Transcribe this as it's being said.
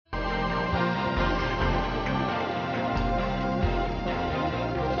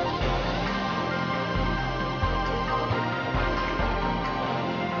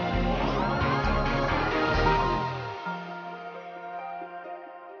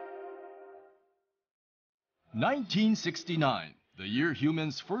1969, the year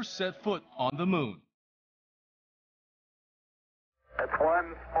humans first set foot on the moon. That's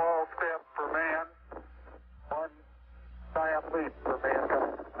one small step for man, one giant leap for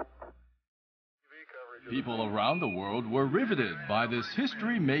mankind. People around the world were riveted by this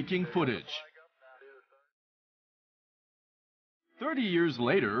history-making footage. 30 years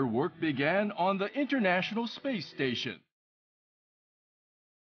later, work began on the International Space Station.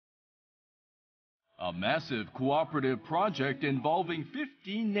 A massive cooperative project involving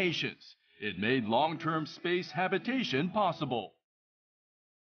 15 nations. It made long-term space habitation possible.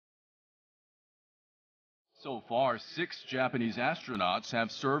 So far, 6 Japanese astronauts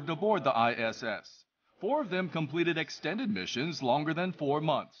have served aboard the ISS. 4 of them completed extended missions longer than 4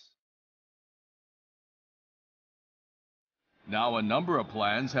 months. Now a number of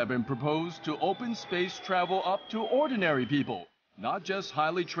plans have been proposed to open space travel up to ordinary people, not just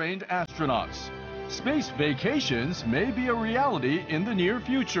highly trained astronauts. Space vacations may be a reality in the near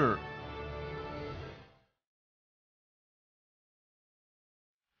future.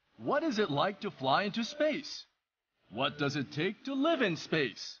 What is it like to fly into space? What does it take to live in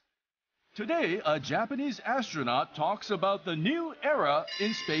space? Today, a Japanese astronaut talks about the new era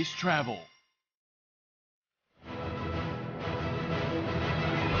in space travel.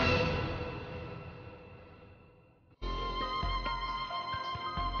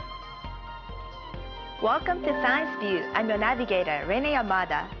 Welcome to Science View. I'm your navigator, Rene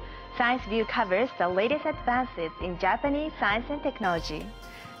Yamada. Science View covers the latest advances in Japanese science and technology.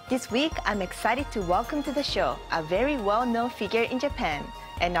 This week, I'm excited to welcome to the show a very well-known figure in Japan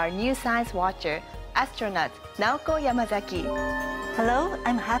and our new science watcher, astronaut Naoko Yamazaki. Hello,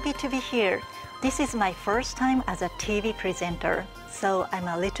 I'm happy to be here. This is my first time as a TV presenter, so I'm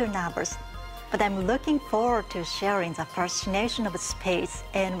a little nervous. But I'm looking forward to sharing the fascination of space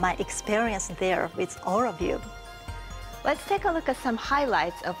and my experience there with all of you. Let's take a look at some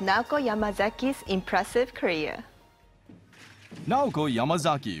highlights of Naoko Yamazaki's impressive career. Naoko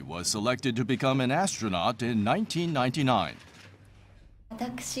Yamazaki was selected to become an astronaut in 1999.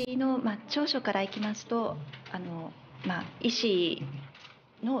 私の長所からいきますと、意志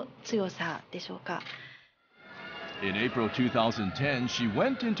の強さでしょうか。 In April 2010, she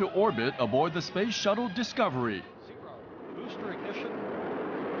went into orbit aboard the Space Shuttle Discovery. Booster ignition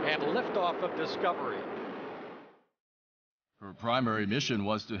and liftoff of Discovery. Her primary mission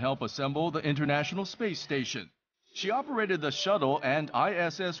was to help assemble the International Space Station. She operated the shuttle and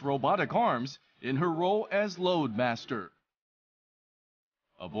ISS robotic arms in her role as load master.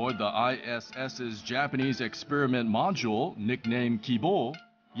 Aboard the ISS's Japanese experiment module, nicknamed Kibo,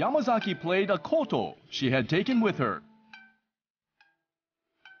 Yamazaki played a koto she had taken with her.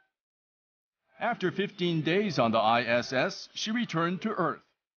 After 15 days on the ISS, she returned to Earth.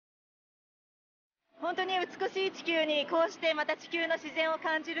 本当に美しい地球にこうしてまた地球の自然を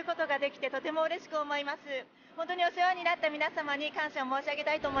感じることができてとても嬉しく思います。本当にお世話になった皆様に感謝を申し上げ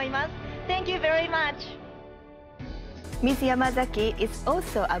たいと思います。Thank you very much. Ms. Yamazaki is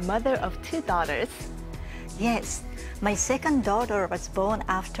also a mother of 2 daughters. Yes, my second daughter was born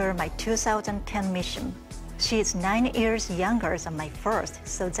after my 2010 mission. She is 9 years younger than my first,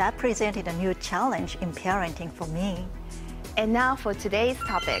 so that presented a new challenge in parenting for me. And now for today's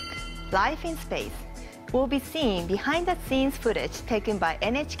topic, life in space. We'll be seeing behind-the-scenes footage taken by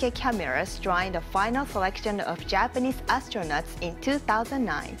NHK cameras during the final selection of Japanese astronauts in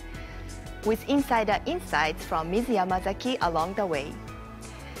 2009, with insider insights from Ms. Yamazaki along the way.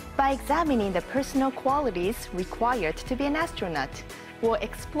 By examining the personal qualities required to be an astronaut, we'll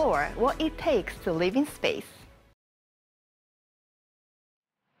explore what it takes to live in space.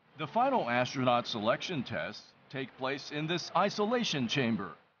 The final astronaut selection tests take place in this isolation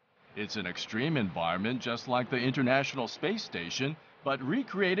chamber. It's an extreme environment just like the International Space Station, but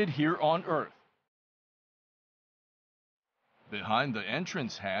recreated here on Earth. Behind the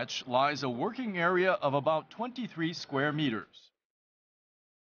entrance hatch lies a working area of about 23 square meters.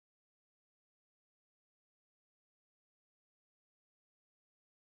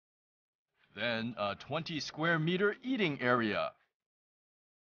 Then a 20 square meter eating area.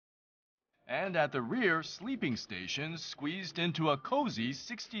 And at the rear, sleeping stations squeezed into a cozy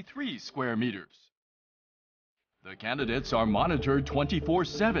 63 square meters. The candidates are monitored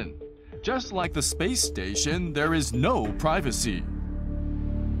 24/7. Just like the space station, there is no privacy.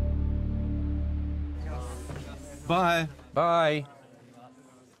 Bye. Bye.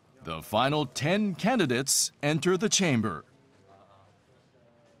 The final 10 candidates enter the chamber.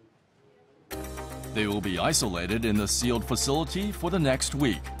 They will be isolated in the sealed facility for the next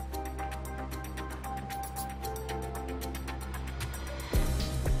week.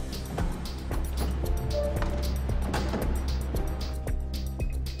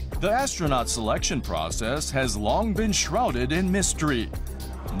 The astronaut selection process has long been shrouded in mystery.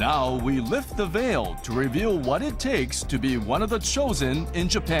 Now we lift the veil to reveal what it takes to be one of the chosen in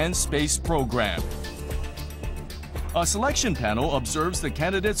Japan's space program. A selection panel observes the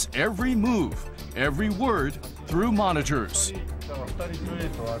candidates' every move, every word through monitors.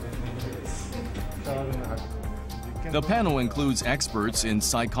 The panel includes experts in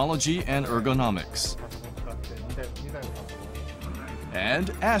psychology and ergonomics, and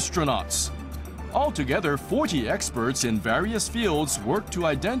astronauts. Altogether, 40 experts in various fields work to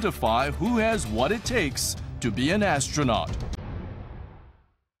identify who has what it takes to be an astronaut.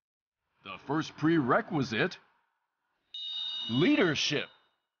 The first prerequisite: leadership.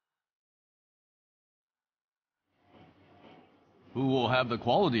 Who will have the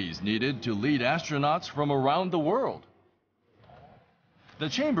qualities needed to lead astronauts from around the world? The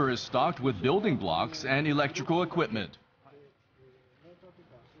chamber is stocked with building blocks and electrical equipment.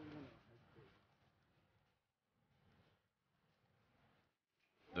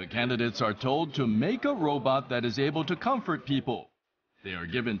 The candidates are told to make a robot that is able to comfort people. They are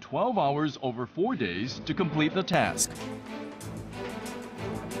given 12 hours over 4 days to complete the task.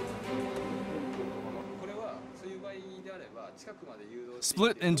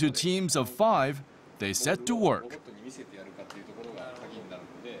 Split into teams of 5, they set to work.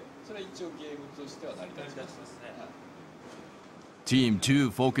 Team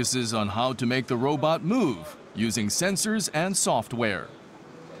 2 focuses on how to make the robot move using sensors and software.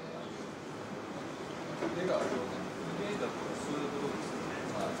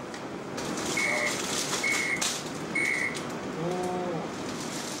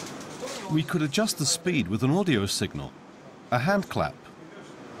 We could adjust the speed with an audio signal, a hand clap.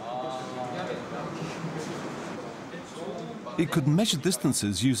 It could measure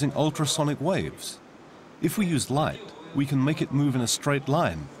distances using ultrasonic waves. If we use light, we can make it move in a straight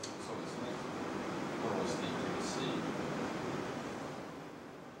line.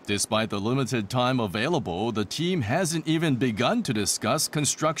 Despite the limited time available, the team hasn't even begun to discuss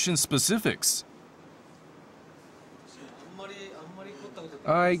construction specifics.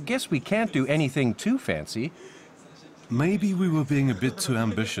 I guess we can't do anything too fancy. Maybe we were being a bit too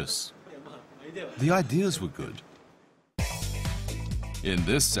ambitious. The ideas were good. In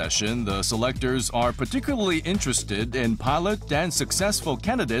this session, the selectors are particularly interested in pilot and successful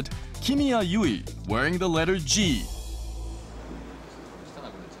candidate Kimiya Yui, wearing the letter G.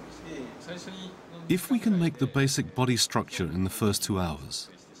 If we can make the basic body structure in the first 2 hours,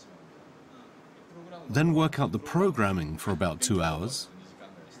 then work out the programming for about 2 hours.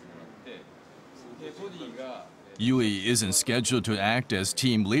 Yui isn't scheduled to act as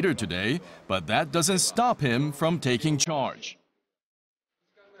team leader today, but that doesn't stop him from taking charge.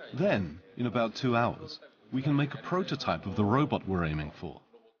 Then, in about 2 hours, we can make a prototype of the robot we're aiming for.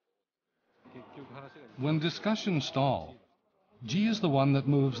 When discussions stall, G is the one that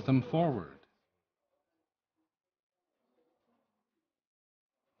moves them forward.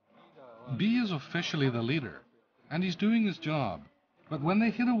 B is officially the leader, and he's doing his job. But when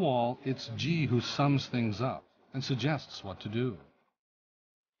they hit a wall, it's G who sums things up and suggests what to do.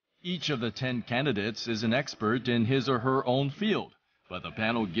 Each of the 10 candidates is an expert in his or her own field, but the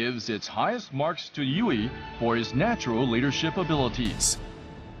panel gives its highest marks to Yui for his natural leadership abilities.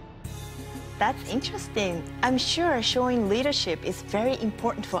 That's interesting. I'm sure showing leadership is very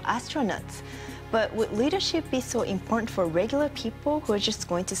important for astronauts. But would leadership be so important for regular people who are just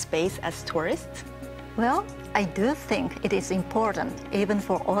going to space as tourists? Well, I do think it is important even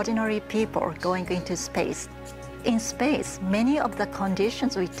for ordinary people going into space. In space, many of the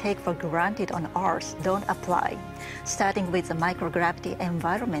conditions we take for granted on Earth don't apply, starting with the microgravity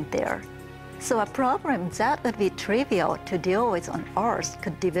environment there. So a problem that would be trivial to deal with on Earth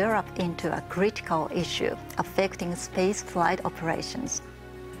could develop into a critical issue affecting space flight operations.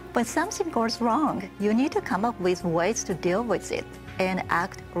 When something goes wrong, you need to come up with ways to deal with it and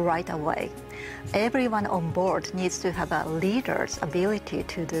act right away. Everyone on board needs to have a leader's ability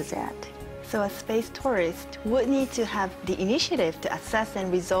to do that. So a space tourist would need to have the initiative to assess and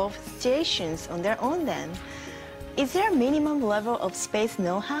resolve situations on their own then. Is there a minimum level of space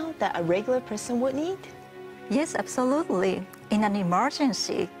know-how that a regular person would need? Yes, absolutely. In an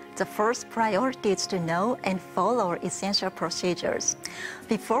emergency, the first priority is to know and follow essential procedures.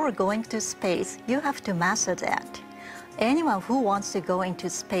 Before going to space, you have to master that. Anyone who wants to go into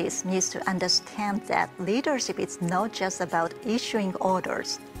space needs to understand that leadership is not just about issuing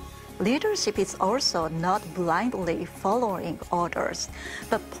orders. Leadership is also not blindly following orders,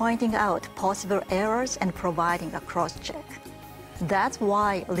 but pointing out possible errors and providing a cross-check. That's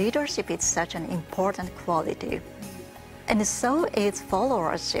why leadership is such an important quality. And so is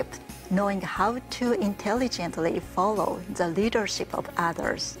followership, knowing how to intelligently follow the leadership of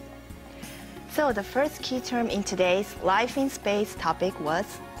others. So the first key term in today's Life in Space topic was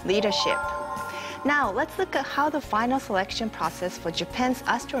leadership. Now let's look at how the final selection process for Japan's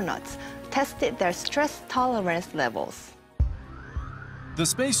astronauts tested their stress tolerance levels. The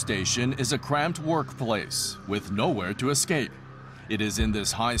space station is a cramped workplace with nowhere to escape. It is in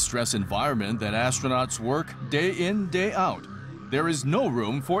this high-stress environment that astronauts work day in, day out. There is no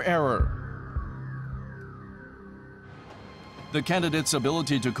room for error. The candidate's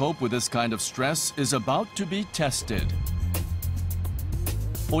ability to cope with this kind of stress is about to be tested.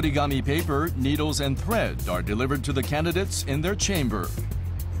 Origami paper, needles, and thread are delivered to the candidates in their chamber.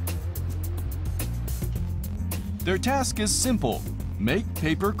 Their task is simple: make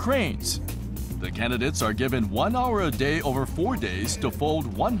paper cranes. The candidates are given 1 hour a day over 4 days to fold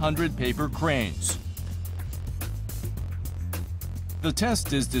 100 paper cranes. The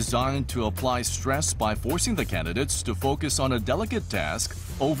test is designed to apply stress by forcing the candidates to focus on a delicate task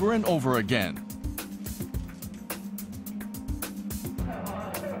over and over again.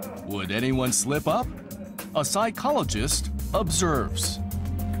 Would anyone slip up? A psychologist observes.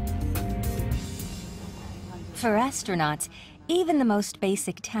 For astronauts, even the most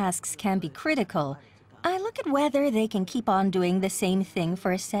basic tasks can be critical. I look at whether they can keep on doing the same thing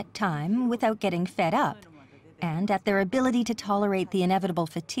for a set time without getting fed up, and at their ability to tolerate the inevitable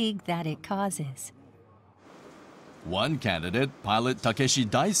fatigue that it causes. One candidate, pilot Takeshi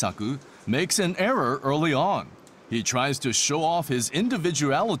Daisaku, makes an error early on. He tries to show off his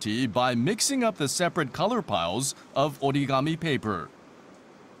individuality by mixing up the separate color piles of origami paper.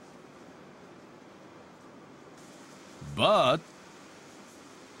 But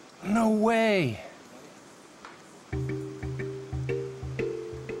No way.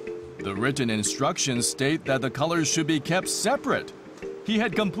 the written instructions state that the colors should be kept separate. He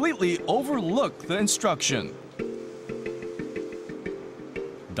had completely overlooked the instruction.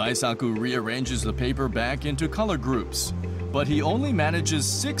 Daisaku rearranges the paper back into color groups, but he only manages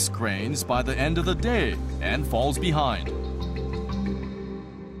 6 cranes by the end of the day and falls behind.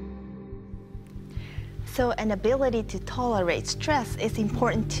 So an ability to tolerate stress is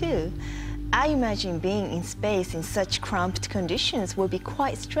important too. I imagine being in space in such cramped conditions will be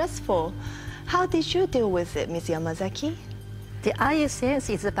quite stressful. How did you deal with it, Ms. Yamazaki? The ISS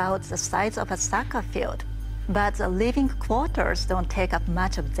is about the size of a soccer field, but the living quarters don't take up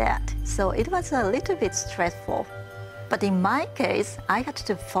much of that, so it was a little bit stressful. But in my case, I had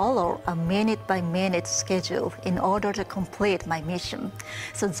to follow a minute-by-minute schedule in order to complete my mission.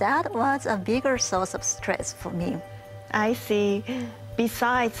 So that was a bigger source of stress for me. I see.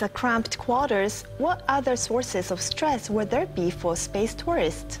 Besides the cramped quarters, what other sources of stress would there be for space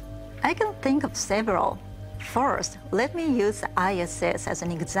tourists? I can think of several. First, let me use the ISS as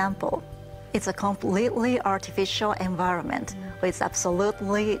an example. It's a completely artificial environment with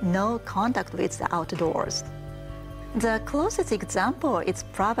absolutely no contact with the outdoors. The closest example is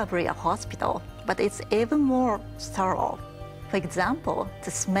probably a hospital, but it's even more thorough. For example,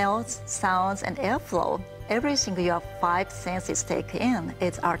 the smells, sounds, and airflow, everything your 5 senses take in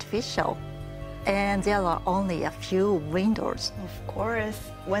is artificial. And there are only a few windows. Of course,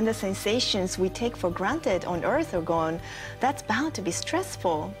 when the sensations we take for granted on Earth are gone, that's bound to be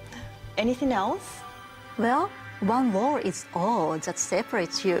stressful. Anything else? Well, one wall is all that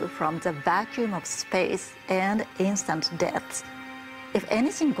separates you from the vacuum of space and instant death. If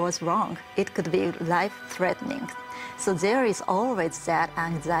anything goes wrong, it could be life-threatening. So there is always that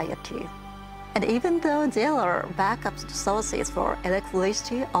anxiety. And even though there are backup sources for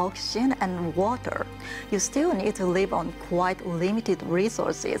electricity, oxygen, and water, you still need to live on quite limited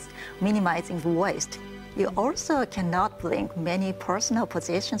resources, minimizing waste. You also cannot bring many personal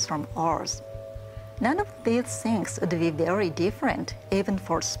possessions from Earth. None of these things would be very different, even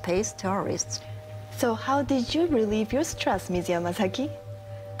for space tourists. So how did you relieve your stress, Ms. Yamazaki?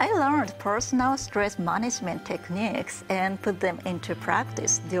 I learned personal stress management techniques and put them into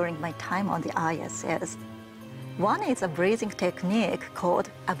practice during my time on the ISS. One is a breathing technique called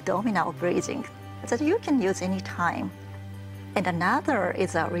abdominal breathing that you can use anytime. And another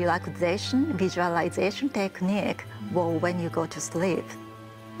is a relaxation visualization technique for when you go to sleep.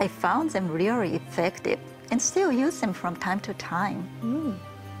 I found them really effective and still use them from time to time.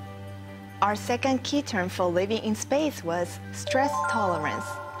 Our second key term for living in space was stress tolerance.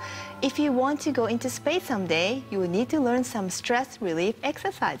 If you want to go into space someday, you will need to learn some stress relief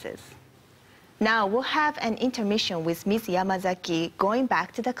exercises. Now we'll have an intermission with Ms. Yamazaki going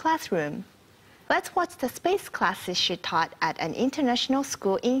back to the classroom. Let's watch the space classes she taught at an international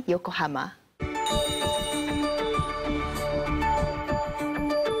school in Yokohama.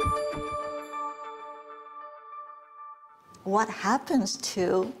 what happens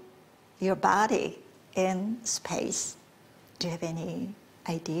to your body in space? Do you have any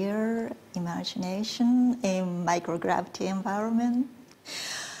idea, imagination in microgravity environment?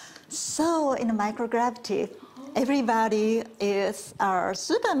 So in microgravity, everybody is our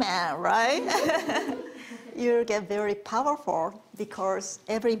Superman, right? You get very powerful because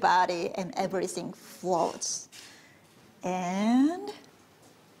everybody and everything floats. And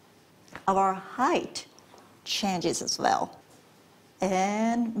our height changes as well.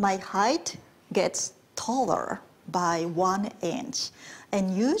 And my height gets taller by 1 inch.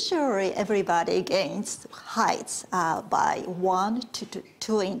 And usually everybody gains heights by 1 to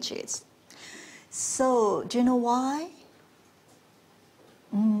 2 inches. So do you know why?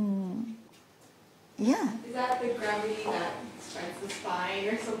 Yeah. Is that the gravity that strikes the spine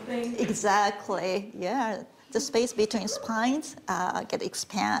or something? Exactly, yeah. The space between spines get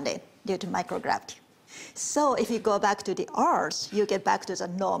expanded due to microgravity. So if you go back to the Earth, you get back to the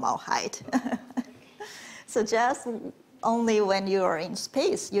normal height. So just only when you are in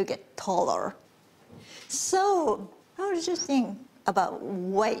space, you get taller. So how did you think about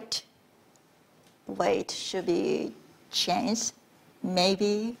weight? Weight should be changed?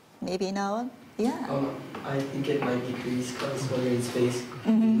 Maybe, maybe not? Yeah. I think it might decrease because when you're in space,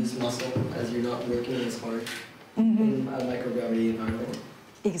 you lose muscle as you're not working as hard in a microgravity environment.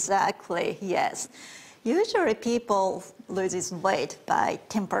 Exactly, yes. Usually people lose weight by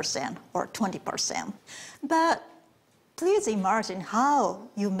 10% or 20%. But please imagine how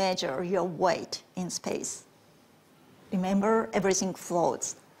you measure your weight in space. Remember, everything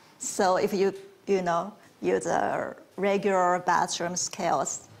floats. So if you use a regular bathroom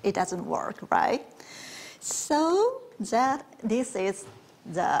scales, it doesn't work, right? So this is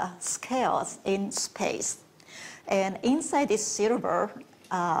the scales in space. And inside this silver,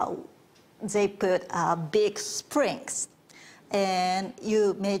 they put big springs. And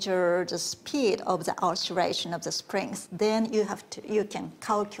you measure the speed of the oscillation of the springs. Then you can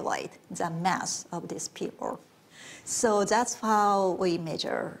calculate the mass of these people. So that's how we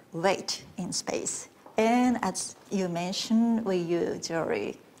measure weight in space. And as you mentioned, we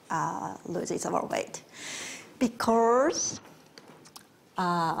usually lose our weight because,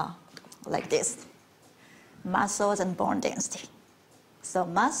 like this, muscles and bone density. So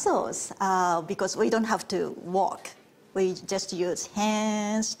muscles, because we don't have to walk, we just use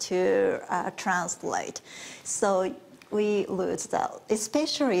hands to translate. So we lose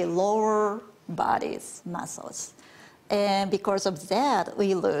especially lower body's muscles. And because of that,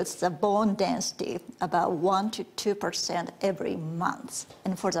 we lose the bone density about 1 to 2% every month.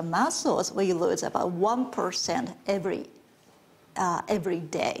 And for the muscles, we lose about 1% every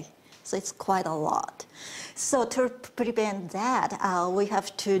day. So it's quite a lot. So to prevent that, we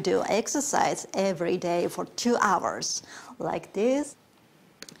have to do exercise every day for 2 hours, like this.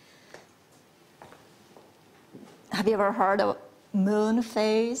 Have you ever heard of moon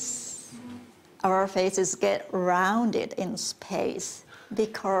phase? Our faces get rounded in space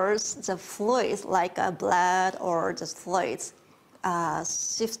because the fluids, like blood or the fluids,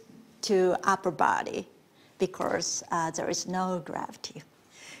 shift to upper body because there is no gravity.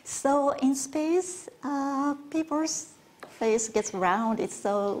 So in space, people's face gets rounded,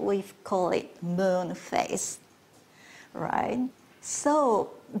 so we call it moon face, right?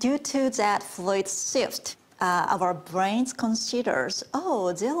 So due to that fluid shift, our brains considers,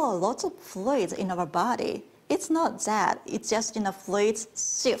 oh, there are lots of fluids in our body. It's not that, it's just fluids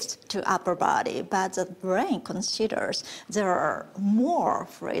shift to upper body, but the brain considers there are more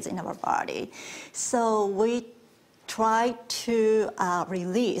fluids in our body. So we try to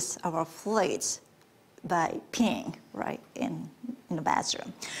release our fluids by peeing, right, in the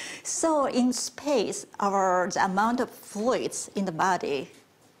bathroom. So in space, the amount of fluids in the body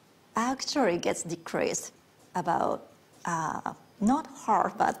actually gets decreased about not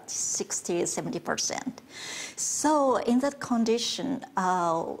half, but 60–70%. So in that condition,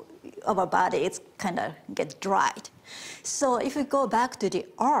 our body is kind of get dried. So if we go back to the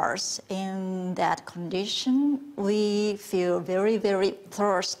Earth, in that condition, we feel very, very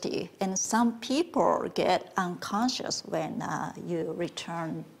thirsty. And some people get unconscious when you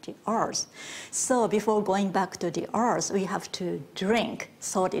return to Earth. So before going back to the Earth, we have to drink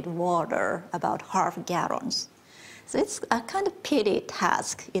salted water, about half gallons. So it's a kind of pity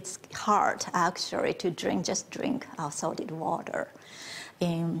task. It's hard actually to drink salted water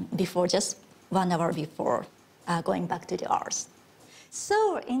just 1 hour before going back to the Earth.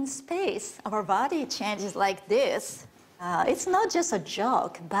 So in space, our body changes like this. It's not just a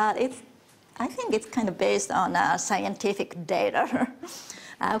joke, but I think it's kind of based on scientific data.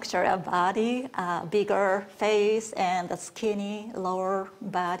 Actually, a body, bigger face, and a skinny lower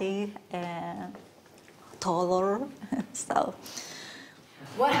body, and taller. So.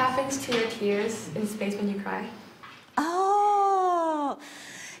 What happens to your tears in space when you cry? Oh,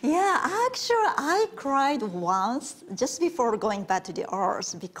 yeah, actually, I cried once just before going back to the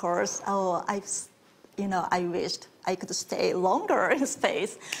Earth because, I wished I could stay longer in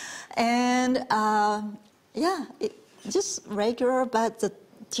space. And yeah, just regular, but the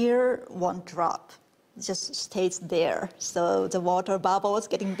tear won't drop. It just stays there. So the water bubble is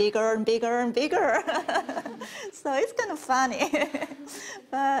getting bigger and bigger and bigger. So it's kind of funny.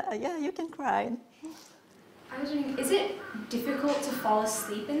 But yeah, you can cry. I was wondering, is it difficult to fall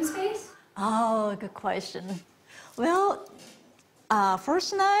asleep in space? Oh, good question. Well,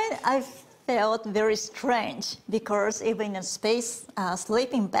 first night I felt very strange because even in space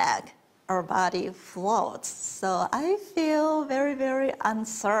sleeping bag, our body floats. So I feel very, very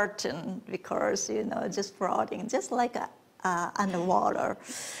uncertain because, just floating, just like underwater.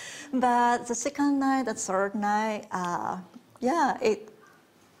 But the second night, the third night, yeah,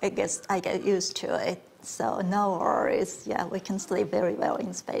 I guess I get used to it. So no worries. Yeah, we can sleep very well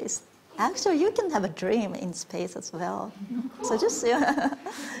in space. Actually, you can have a dream in space as well. So just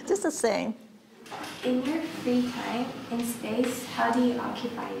the same. In your free time in space, how do you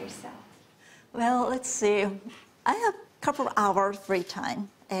occupy yourself? Well, let's see. I have a couple of hours free time,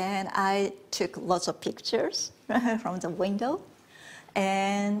 and I took lots of pictures from the window.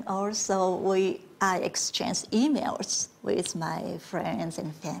 And also, I exchanged emails with my friends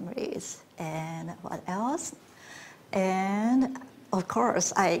and families. And what else? And of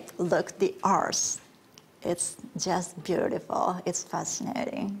course, I looked at the Earth. It's just beautiful. It's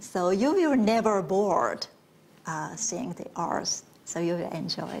fascinating. So you will never bored seeing the Earth. So you will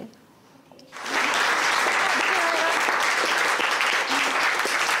enjoy it.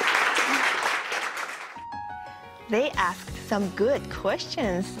 They asked some good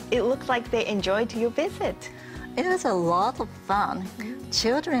questions. It looks like they enjoyed your visit. It was a lot of fun.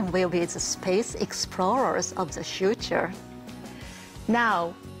 Children will be the space explorers of the future.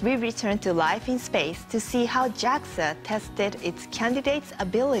 Now, we return to life in space to see how JAXA tested its candidates'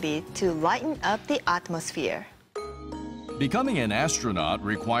 ability to lighten up the atmosphere. Becoming an astronaut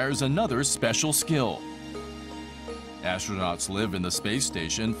requires another special skill. Astronauts live in the space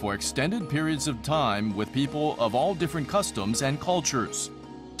station for extended periods of time with people of all different customs and cultures.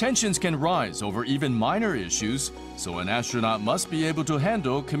 Tensions can rise over even minor issues, so an astronaut must be able to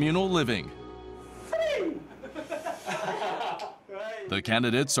handle communal living. The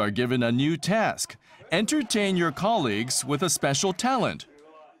candidates are given a new task: entertain your colleagues with a special talent.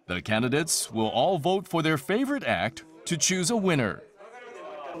 The candidates will all vote for their favorite act to choose a winner.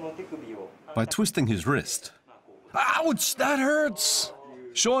 By twisting his wrist. Ouch, that hurts!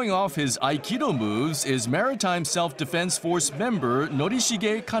 Showing off his Aikido moves is Maritime Self-Defense Force member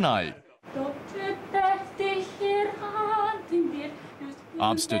Norishige Kanai.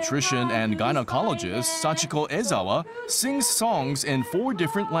 Obstetrician and gynecologist Sachiko Ezawa sings songs in 4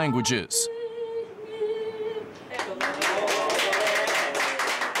 different languages.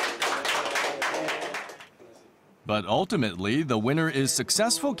 But ultimately, the winner is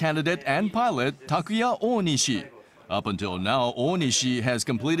successful candidate and pilot Takuya Onishi. Up until now, Onishi has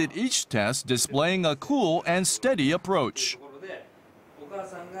completed each test displaying a cool and steady approach.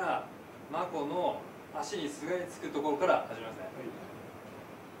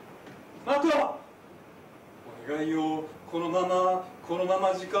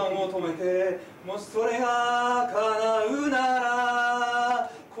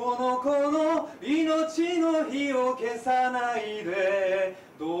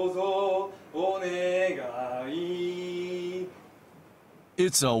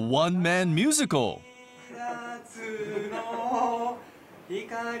 It's a one-man musical.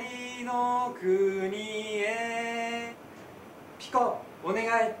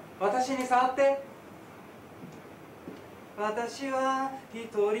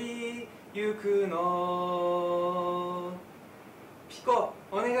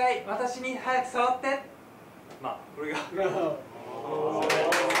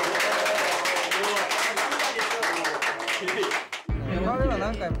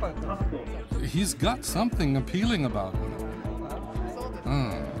 He's got something appealing about him.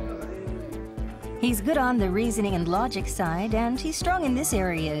 He's good on the reasoning and logic side, and he's strong in this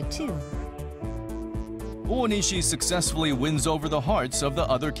area, too. Onishi successfully wins over the hearts of the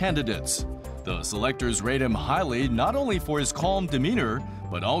other candidates. The selectors rate him highly not only for his calm demeanor,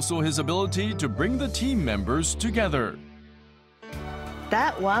 but also his ability to bring the team members together.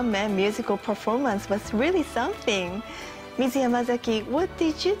 That one-man musical performance was really something. Ms. Yamazaki, what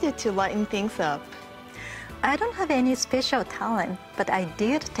did you do to lighten things up? I don't have any special talent, but I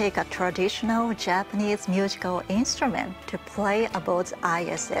did take a traditional Japanese musical instrument to play aboard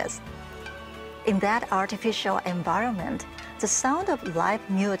the ISS. In that artificial environment, the sound of live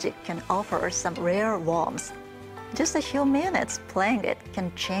music can offer some rare warmth. Just a few minutes playing it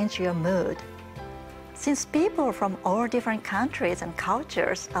can change your mood. Since people from all different countries and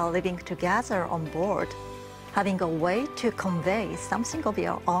cultures are living together on board, having a way to convey something of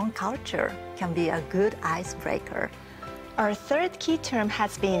your own culture can be a good icebreaker. Our third key term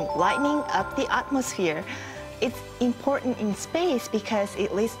has been lightening up the atmosphere. It's important in space because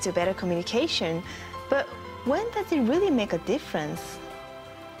it leads to better communication. But when does it really make a difference?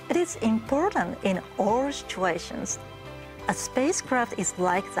 It is important in all situations. A spacecraft is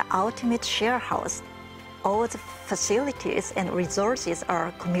like the ultimate share house. All the facilities and resources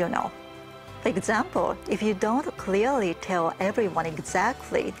are communal. For example, if you don't clearly tell everyone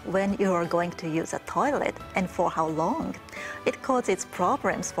exactly when you are going to use a toilet and for how long, it causes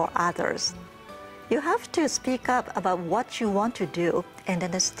problems for others. You have to speak up about what you want to do and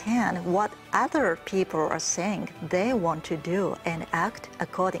understand what other people are saying they want to do and act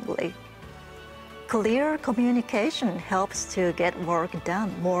accordingly. Clear communication helps to get work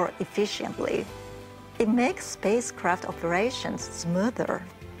done more efficiently. It makes spacecraft operations smoother.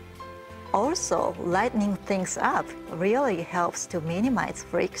 Also, lightening things up really helps to minimize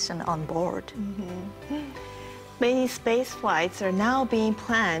friction on board. Many space flights are now being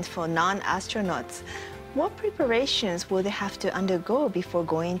planned for non-astronauts. What preparations will they have to undergo before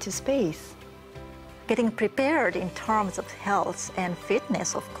going to space? Getting prepared in terms of health and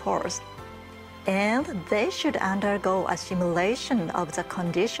fitness, of course. And they should undergo a simulation of the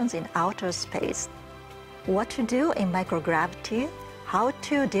conditions in outer space. What to do in microgravity, how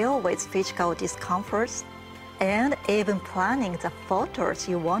to deal with physical discomforts, and even planning the photos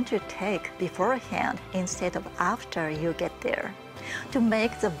you want to take beforehand instead of after you get there, to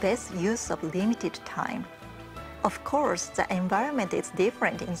make the best use of limited time. Of course, the environment is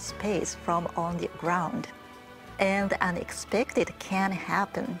different in space from on the ground, and the unexpected can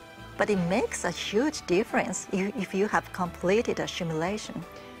happen, but it makes a huge difference if you have completed a simulation.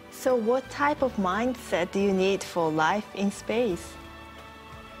 So what type of mindset do you need for life in space?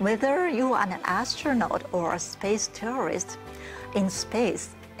 Whether you are an astronaut or a space tourist, in space,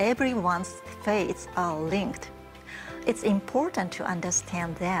 everyone's fates are linked. It's important to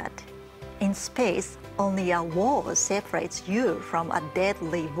understand that. In space, only a wall separates you from a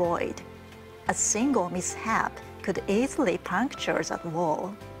deadly void. A single mishap could easily puncture that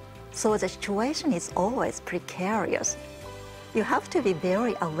wall. So the situation is always precarious. You have to be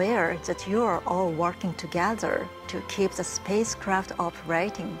very aware that you are all working together to keep the spacecraft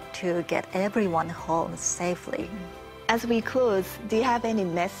operating to get everyone home safely. As we close, do you have any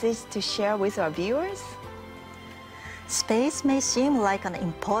message to share with our viewers? Space may seem like an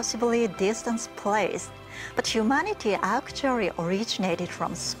impossibly distant place, but humanity actually originated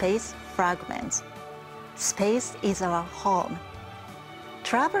from space fragments. Space is our home.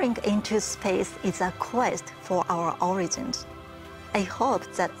 Traveling into space is a quest for our origins. I hope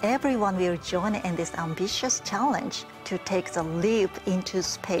that everyone will join in this ambitious challenge to take the leap into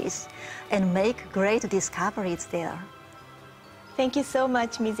space and make great discoveries there. Thank you so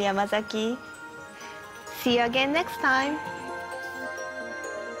much, Ms. Yamazaki. See you again next time.